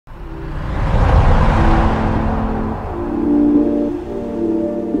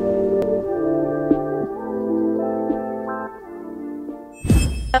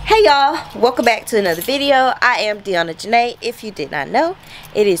Hey y'all, welcome back to another video. I am Deaunna Jonae. If you did not know,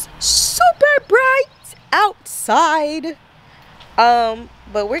 it is super bright outside.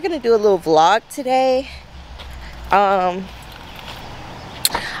 But we're gonna do a little vlog today. I'm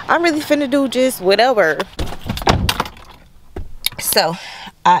really finna do just whatever. So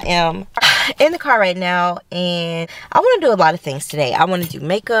I am in the car right now and I want to do a lot of things today. I want to do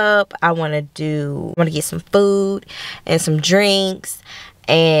makeup, I want to get some food and some drinks,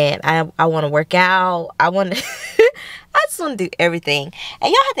 and I want to work out. I just want to do everything.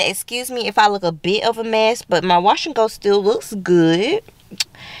 And y'all have to excuse me if I look a bit of a mess, but my wash and go still looks good.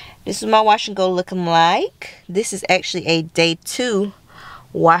 This is my wash and go looking like. This is actually a day 2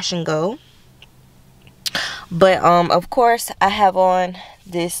 wash and go. But of course I have on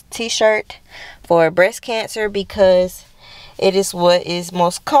this t-shirt for breast cancer because it is what is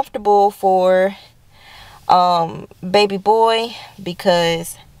most comfortable for baby boy,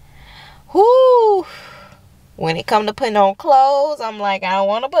 because whoo, when it comes to putting on clothes, I'm like, I don't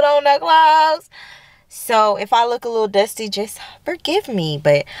want to put on no clothes. So if I look a little dusty, just forgive me,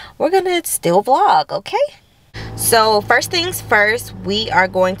 but we're gonna still vlog, okay? So first things first, we are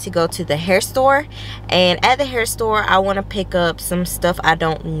going to go to the hair store, and at the hair store I want to pick up some stuff I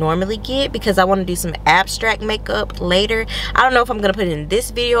don't normally get because I want to do some abstract makeup later. I don't know if I'm gonna put it in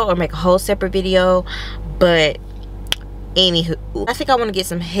this video or make a whole separate video, but anywho, I think I want to get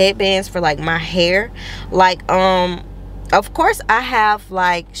some headbands for like my hair. Like of course I have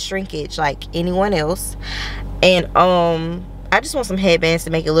like shrinkage like anyone else, and I just want some headbands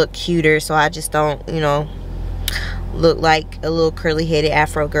to make it look cuter, so I just don't, you know, look like a little curly headed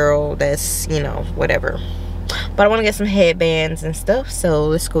afro girl that's, you know, whatever. But I want to get some headbands and stuff, so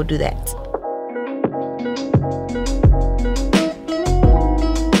let's go do that.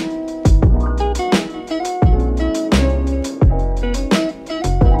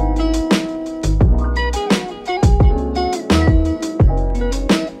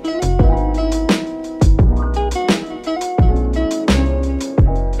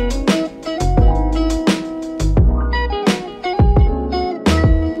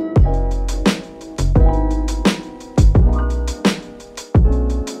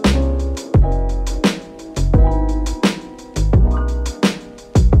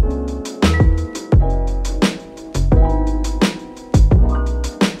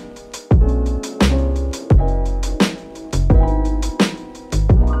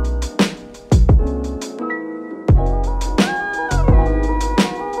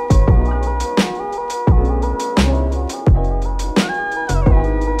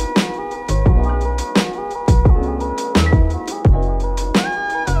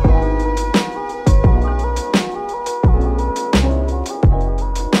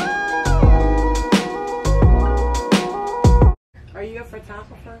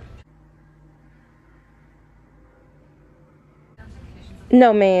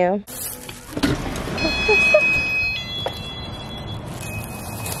 No, ma'am.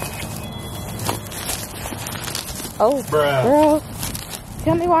 Oh, bruh. Girl.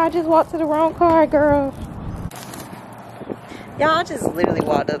 Tell me why I just walked to the wrong car, girl. Y'all, just literally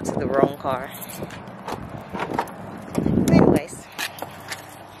walked up to the wrong car. Anyways.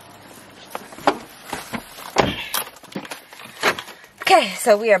 Okay,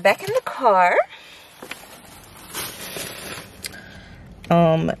 so we are back in the car.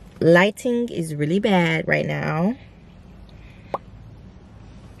 Lighting is really bad right now.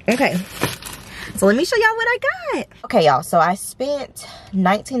 Okay, so let me show y'all what I got. Okay, y'all, so I spent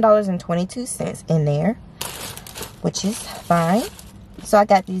 $19.22 in there, which is fine. So I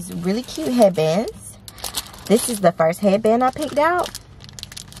got these really cute headbands. This is the first headband I picked out.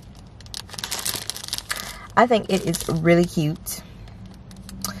 I think it is really cute.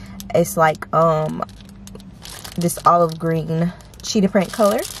 It's like this olive green cheetah print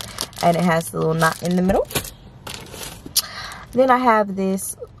color, and it has the little knot in the middle. Then I have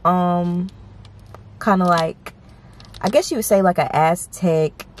this kind of like, I guess you would say like an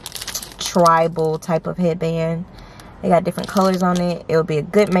Aztec tribal type of headband. They got different colors on it. It would be a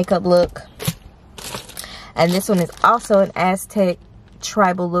good makeup look. And this one is also an Aztec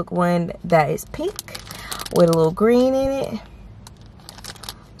tribal look one that is pink with a little green in it.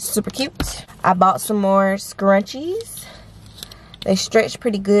 Super cute. I bought some more scrunchies. They stretch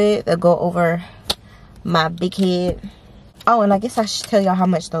pretty good. They'll go over my big head. Oh, and I guess I should tell y'all how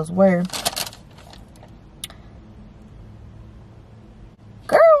much those were.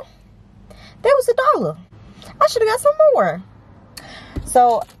 Girl, that was $1. I should have got some more.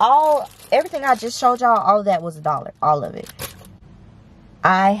 So everything I just showed y'all, all of that was $1. All of it.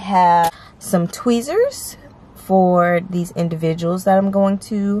 I have some tweezers for these individuals that I'm going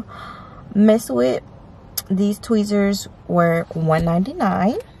to mess with. These tweezers were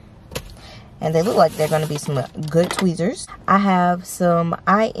 $1.99, and they look like they're going to be some good tweezers. I have some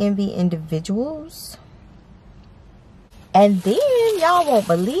I Envy individuals, and then y'all won't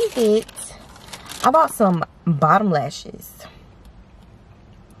believe it, I bought some bottom lashes.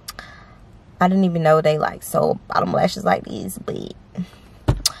 I didn't even know they like sold bottom lashes like these, but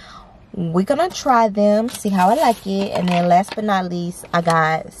we're gonna try them, see how I like it. And then last but not least, I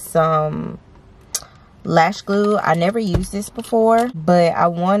got some lash glue. I never used this before, but I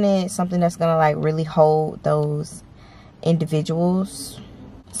wanted something that's gonna like really hold those individuals.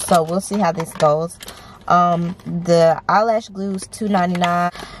 So we'll see how this goes. The eyelash glue is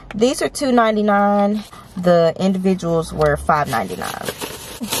 $2.99. These are $2.99. The individuals were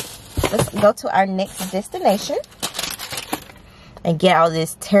 $5.99. Let's go to our next destination and get out of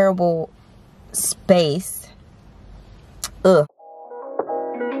this terrible space. Ugh.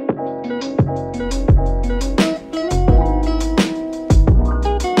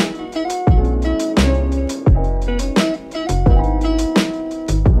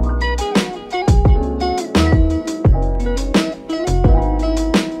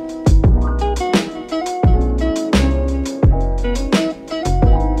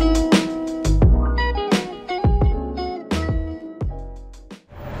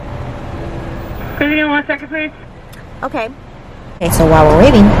 Give me 1 second, please. Okay. Okay, so while we're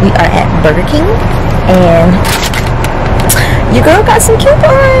waiting, we are at Burger King, and your girl got some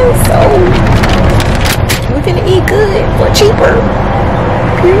coupons, so we're gonna eat good for cheaper.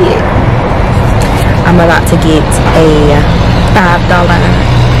 Period. I'm about to get a $5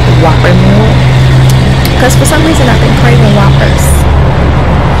 Whopper meal, because for some reason I've been craving Whoppers.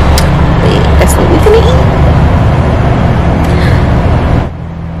 But that's what we're gonna eat.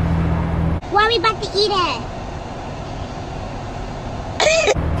 Why are we about to eat it?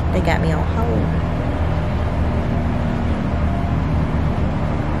 They got me on hold.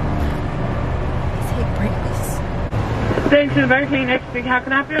 Let's hit breakfast. Thanks to the Burger King next week. How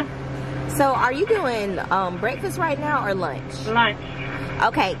can I help you? So are you doing breakfast right now or lunch? Lunch.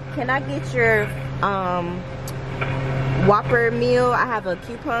 Okay, can I get your Whopper meal? I have a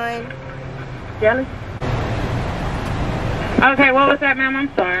coupon. Jelly? Okay, what was that, ma'am? I'm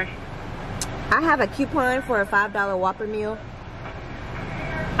sorry. I have a coupon for a $5 Whopper meal.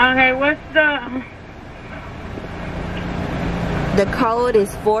 Okay, what's the... The code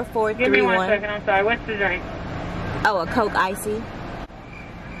is 4431. Give me 1 second, I'm sorry. What's the drink? Oh, a Coke Icy.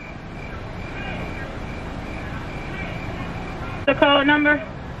 The code number?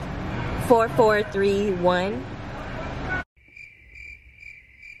 4431.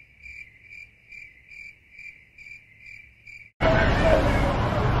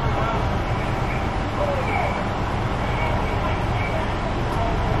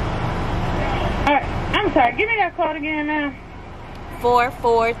 I'm sorry, give me that code again now.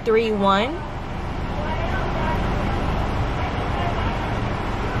 4431.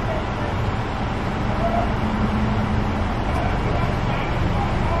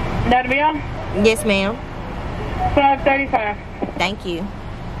 That'll be all? Yes, ma'am. 1235. Thank you.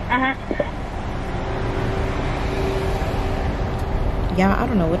 Y'all, I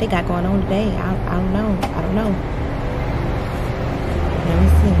don't know what they got going on today. I don't know. I don't know. Let me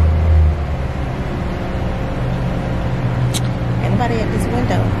see. Anybody at this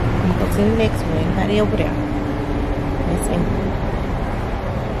window? I'm gonna go to the next one. Anybody over there? Let's see.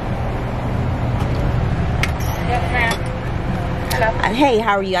 Yes, ma'am. Hello. Hey,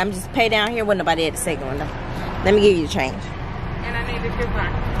 how are you? I'm just pay down here with nobody at the second window. Let me give you the change. And I need the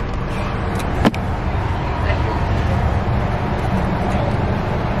coupon.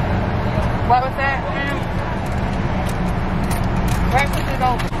 What was that, ma'am? Breakfast is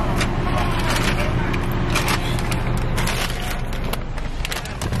over.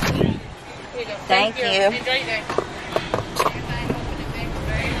 Thank you. Enjoy your day.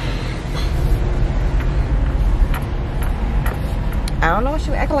 I don't know if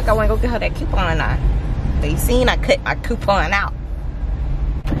she acting like I want to go get her that coupon or not. But you seen I cut my coupon out.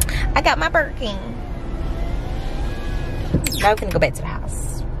 I got my Burger King. Now I'm gonna go back to the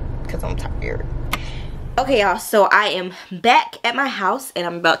house because I'm tired. Okay, y'all, so I am back at my house and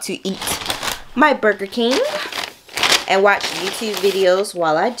I'm about to eat my Burger King and watch YouTube videos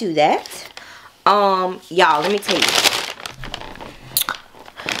while I do that. Y'all, let me tell you.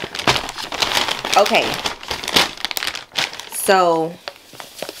 Okay. So,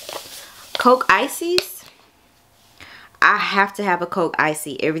 Coke Icies. I have to have a Coke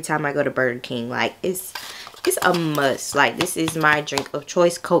Icy every time I go to Burger King. Like, it's it's a must. Like, this is my drink of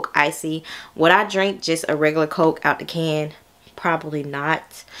choice, Coke Icy. Would I drink just a regular Coke out the can? Probably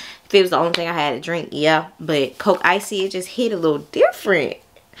not. If it was the only thing I had to drink, yeah. But Coke Icy, it just hit a little different.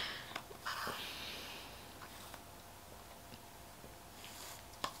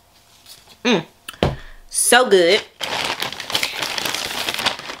 So good.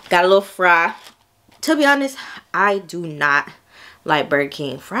 Got a little fry. To be honest, I do not like Burger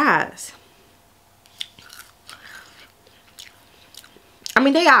King fries. I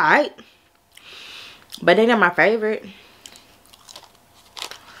mean, they alright, but they're not my favorite.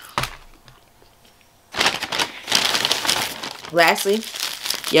 Lastly,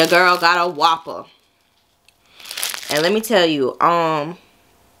 your girl got a Whopper. And let me tell you, ever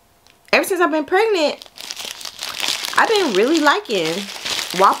since I've been pregnant, I've been really liking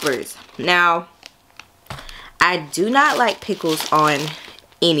Whoppers. Now, I do not like pickles on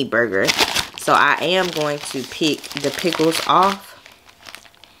any burger, so I am going to pick the pickles off.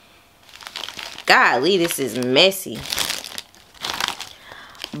 Golly, this is messy.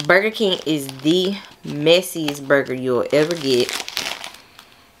 Burger King is the messiest burger you'll ever get,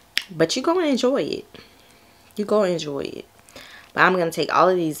 but you're gonna enjoy it. You're gonna enjoy it. But I'm gonna take all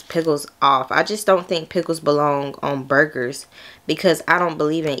of these pickles off. I just don't think pickles belong on burgers because I don't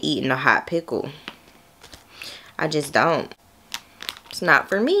believe in eating a hot pickle. I just don't. It's not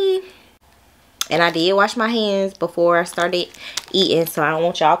for me. And I did wash my hands before I started eating, so I don't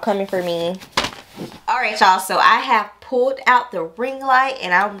want y'all coming for me. Alright, y'all, so I have pulled out the ring light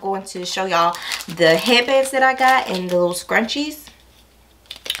and I'm going to show y'all the headbands that I got and the little scrunchies.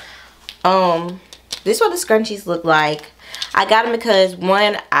 This is what the scrunchies look like. I got them because,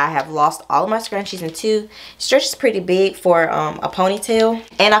 one, I have lost all of my scrunchies, and two, stretch is pretty big for a ponytail,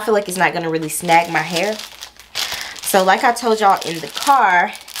 and I feel like it's not going to really snag my hair. So like I told y'all in the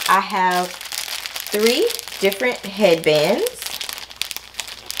car, I have 3 different headbands.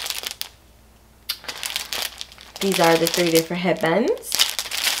 These are the 3 different headbands.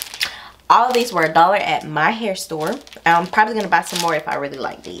 All of these were $1 at my hair store. I'm probably going to buy some more if I really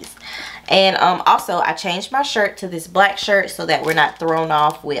like these. And also, I changed my shirt to this black shirt so that we're not thrown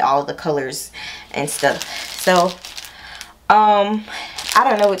off with all the colors and stuff. So, I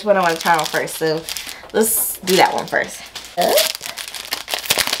don't know which one I want to try on first. So, let's do that one first.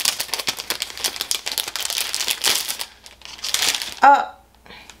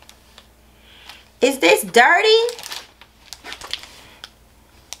 Is this dirty?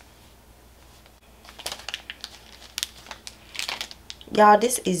 Y'all,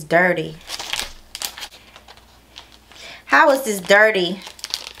 this is dirty. How is this dirty?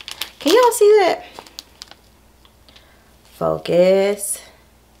 Can y'all see that? Focus.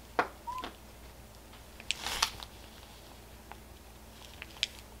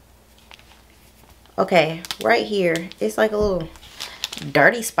 Okay, right here, it's like a little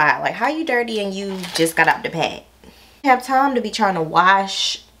dirty spot. Like, how you dirty and you just got out the pack? You have time to be trying to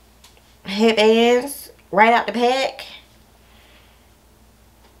wash headbands right out the pack?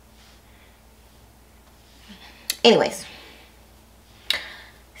 Anyways,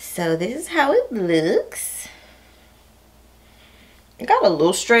 so this is how it looks. It got a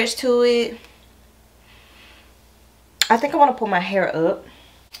little stretch to it. I think I want to pull my hair up.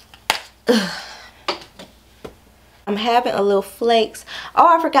 Ugh. I'm having a little flakes.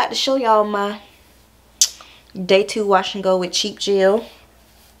 Oh, I forgot to show y'all my day 2 wash and go with cheap gel.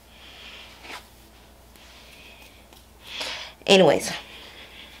 Anyways,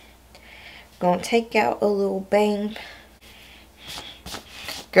 gonna take out a little bang.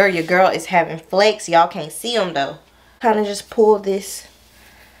 Girl, your girl is having flakes. Y'all can't see them though. Kind of just pull this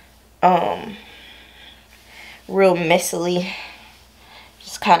real messily.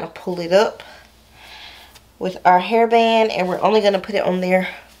 Just kind of pull it up with our hairband, and we're only gonna put it on there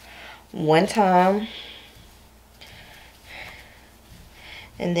one time,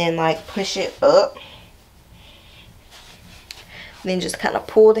 and then like push it up, then just kind of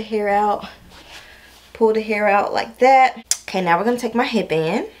pull the hair out. Pull the hair out like that. Okay, now we're gonna take my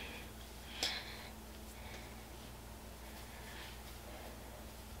headband.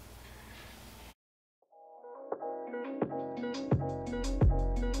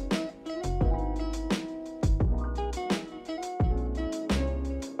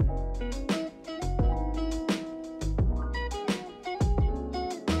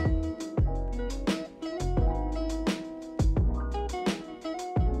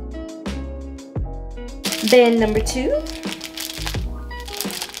 Band number 2.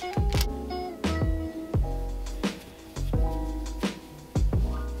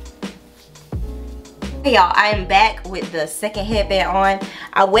 Hey y'all, I am back with the second headband on.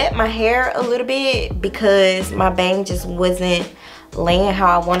 I wet my hair a little bit because my bang just wasn't laying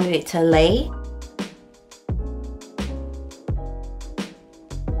how I wanted it to lay.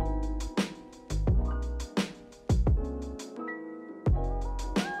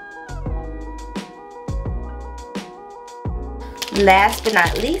 Last but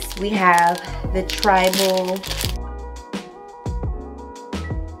not least, we have the tribal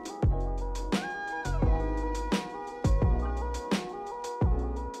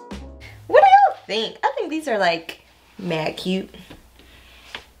I think these are like mad cute.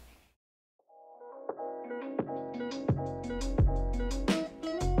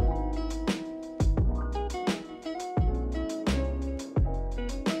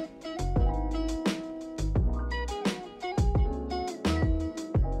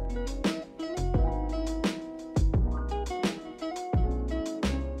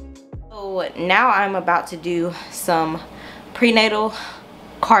 So now I'm about to do some prenatal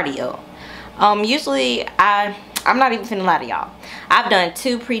cardio. Usually I'm not even finna lie to y'all. I've done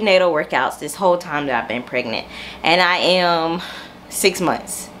 2 prenatal workouts this whole time that I've been pregnant, and I am 6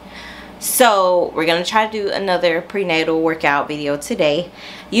 months. So we're gonna try to do another prenatal workout video today.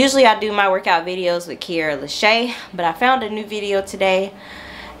 Usually I do my workout videos with Keaira and Lashae, but I found a new video today,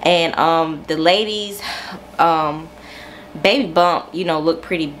 and the ladies baby bump, you know, look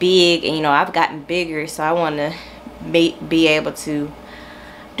pretty big, and you know, I've gotten bigger, so I want to be able to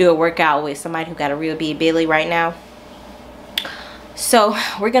do a workout with somebody who got a real big belly right now. So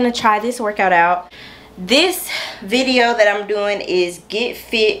we're gonna try this workout out. This video that I'm doing is Get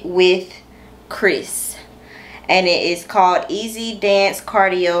Fit with Chris, and it is called Easy Dance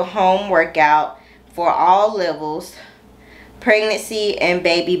Cardio Home Workout for All Levels, Pregnancy and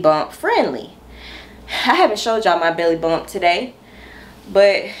Baby Bump Friendly. I haven't showed y'all my belly bump today,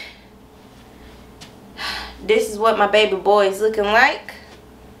 but this is what my baby boy is looking like.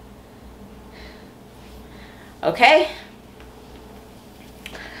 Okay,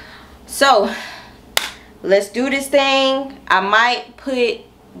 so let's do this thing. I might put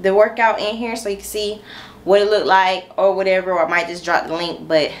the workout in here so you can see what it looked like or whatever, or I might just drop the link,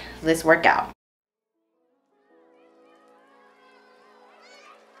 but let's work out.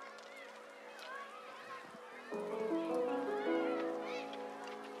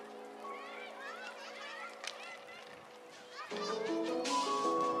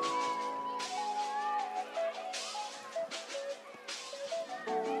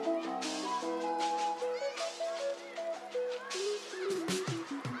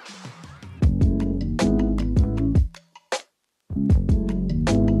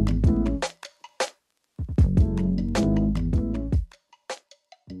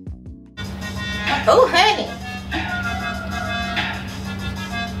 Oh, honey.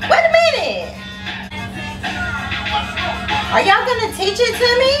 Wait a minute. Are y'all gonna teach it to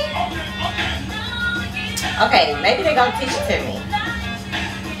me? Okay, maybe they're gonna teach it to me.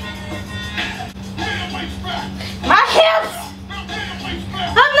 My hips!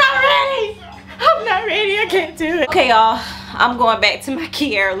 I'm not ready! I'm not ready, I can't do it. Okay, y'all, I'm going back to my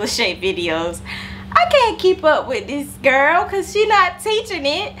Keaira Lashae videos. I can't keep up with this girl because she's not teaching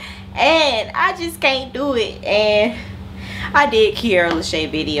it. And I just can't do it. And I did Keaira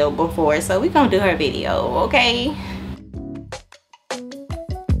Lashae video before, so we're gonna do her video, okay?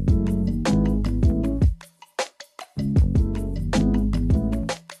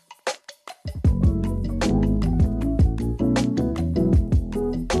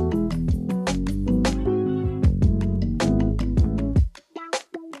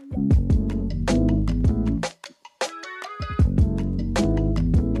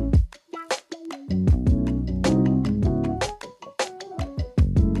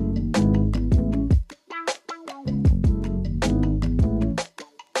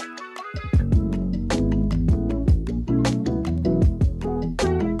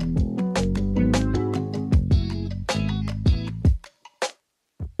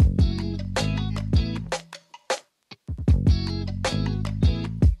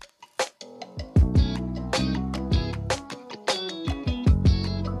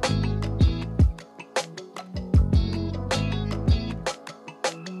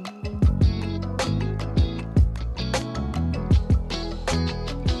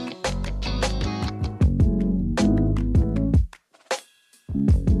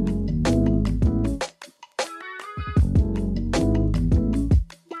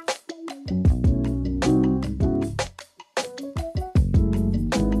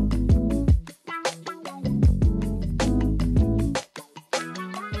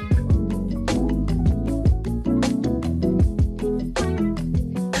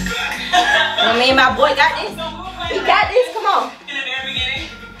 Me and my boy got this. We got this. Come on. In the very beginning,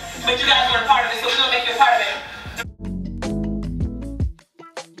 But you guys weren't part of it, so we're gonna make you a part of it.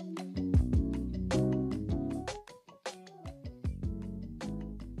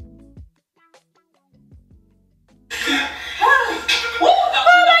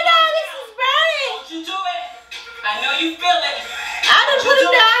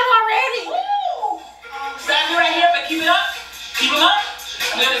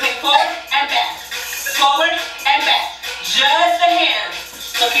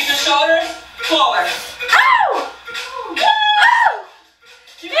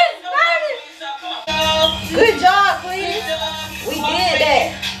 Good job, please. We did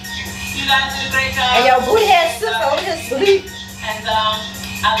that. You guys did a great job. And your booty has sister over here sleep. And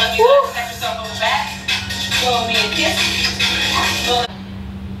I love you guys. Pat yourself on the back. Blow me a kiss.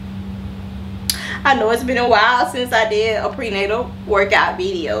 I know it's been a while since I did a prenatal workout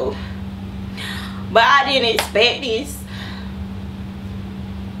video, but I didn't expect this.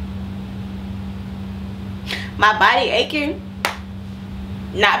 My body aching,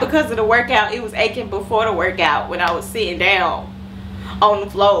 not because of the workout. It was aching before the workout when I was sitting down on the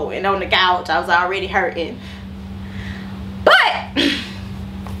floor and on the couch. I was already hurting. But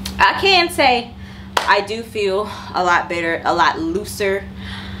I can say I do feel a lot better, a lot looser.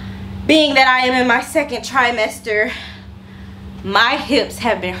 Being that I am in my second trimester, my hips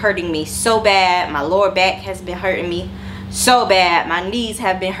have been hurting me so bad. My lower back has been hurting me so bad. My knees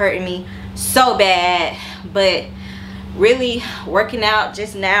have been hurting me so bad. But really working out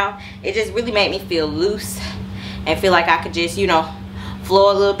just now, it just really made me feel loose and feel like I could just, you know,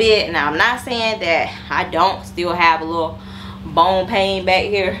 flow a little bit. And I'm not saying that I don't still have a little bone pain back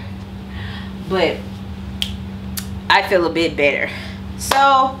here, but I feel a bit better. So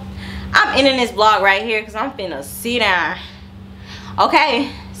I'm ending this vlog right here because I'm finna sit down. Okay,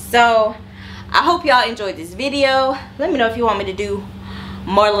 so I hope y'all enjoyed this video. Let me know if you want me to do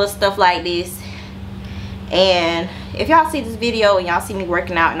more little stuff like this. And if y'all see this video and y'all see me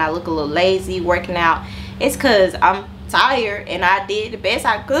working out and I look a little lazy working out, it's because I'm tired and I did the best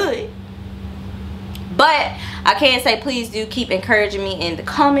I could. But I can say please do keep encouraging me in the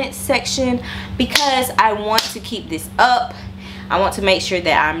comments section, because I want to keep this up. I want to make sure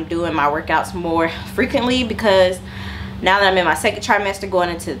that I'm doing my workouts more frequently, because now that I'm in my second trimester going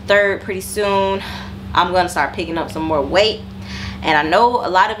into the third pretty soon, I'm going to start picking up some more weight. And I know a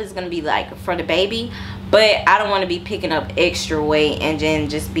lot of it's going to be like for the baby, but I don't want to be picking up extra weight and then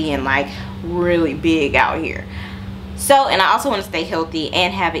just being like really big out here. So, and I also want to stay healthy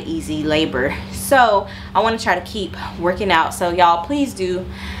and have an easy labor. So I want to try to keep working out. So y'all please do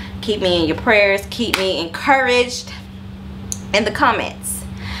keep me in your prayers, keep me encouraged in the comments.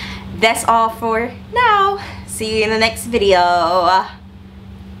 That's all for now. See you in the next video.